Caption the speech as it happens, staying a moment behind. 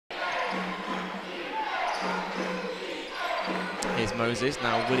Here's Moses,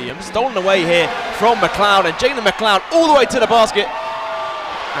 now Williams, stolen away here from McLeod, and Jalen McLeod all the way to the basket.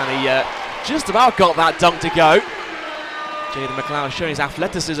 And he just about got that dunk to go. Jalen McLeod showing his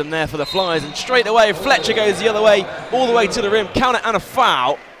athleticism there for the Flyers, and straight away Fletcher goes the other way, all the way to the rim, count it and a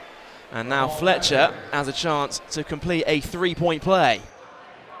foul. And now Fletcher has a chance to complete a three-point play.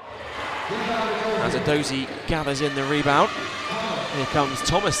 As Adozie gathers in the rebound. Here comes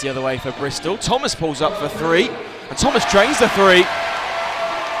Thomas the other way for Bristol. Thomas pulls up for three, and Thomas drains the three.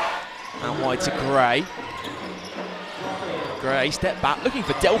 And wide to Gray. Gray step back, looking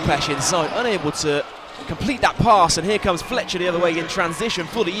for Delpesh inside, unable to complete that pass, and here comes Fletcher the other way in transition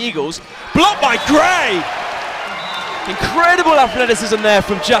for the Eagles. Blocked by Gray! Incredible athleticism there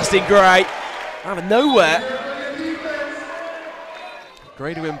from Justin Gray. Out of nowhere.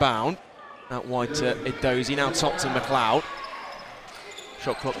 Gray to inbound. Out wide to Adozie, now top to McLeod.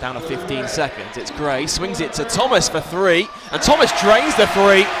 Shot clock down to 15 seconds. It's Gray, swings it to Thomas for three, and Thomas drains the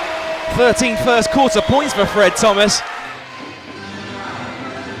three. 13 first quarter points for Fred Thomas.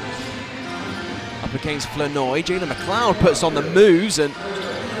 Up against Flanoy, Jalen McLeod puts on the moves and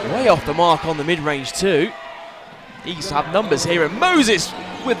way off the mark on the mid-range too. Eagles have numbers here, and Moses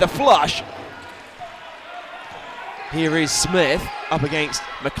with the flush. Here is Smith up against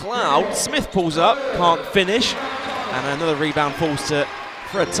McLeod. Smith pulls up, can't finish, and another rebound falls to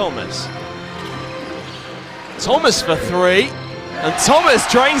Fred Thomas. Thomas for three, and Thomas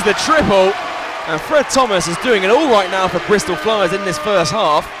drains the triple, and Fred Thomas is doing it all right now for Bristol Flyers in this first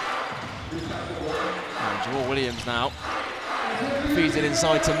half. Williams now feeds it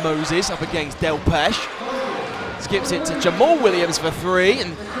inside to Moses up against Delpesh. Skips it to Jamal Williams for three,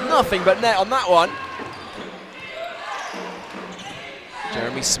 and nothing but net on that one.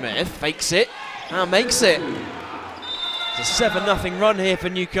 Jeremy Smith fakes it and makes it. It's a 7-0 run here for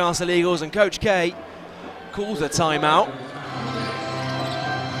Newcastle Eagles, and Coach K calls a timeout.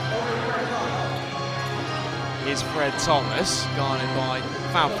 Here's Fred Thomas, guarded by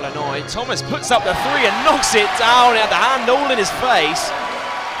Flanoy. Thomas puts up the three and knocks it down. He had the hand all in his face.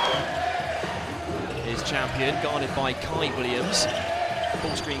 Here's Champion, guarded by Kai Williams.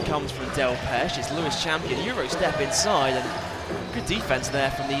 Ball screen comes from Delpesh. It's Lewis Champion, Euro step inside, and good defense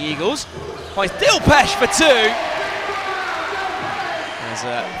there from the Eagles. Finds Delpesh for two. As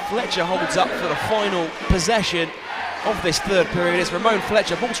Fletcher holds up for the final possession of this third period. It's Ramon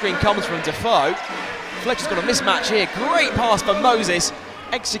Fletcher. Ball screen comes from Defoe. Fletcher's got a mismatch here. Great pass for Moses,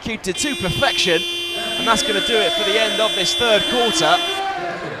 executed to perfection, and that's going to do it for the end of this third quarter.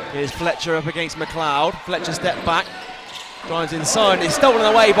 Here's Fletcher up against McLeod. Fletcher step back, drives inside, and it's stolen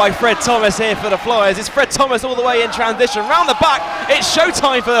away by Fred Thomas here for the Flyers. It's Fred Thomas all the way in transition. Round the back, it's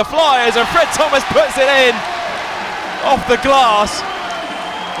showtime for the Flyers, and Fred Thomas puts it in off the glass.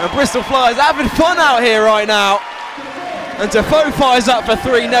 And Bristol Flyers having fun out here right now. And Defoe fires up for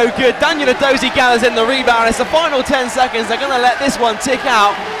three, no good. Daniel Adozie gathers in the rebound. It's the final 10 seconds. They're going to let this one tick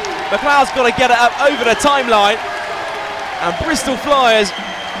out. McLeod's got to get it up over the timeline. And Bristol Flyers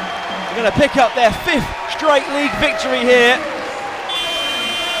are going to pick up their 5th straight league victory here.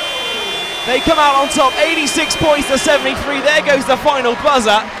 They come out on top, 86 points to 73. There goes the final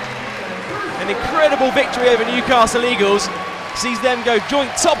buzzer. An incredible victory over Newcastle Eagles. Sees them go joint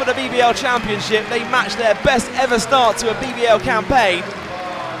top of the BBL Championship. They match their best ever start to a BBL campaign,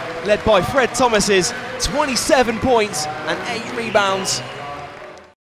 led by Fred Thomas's 27 points and 8 rebounds.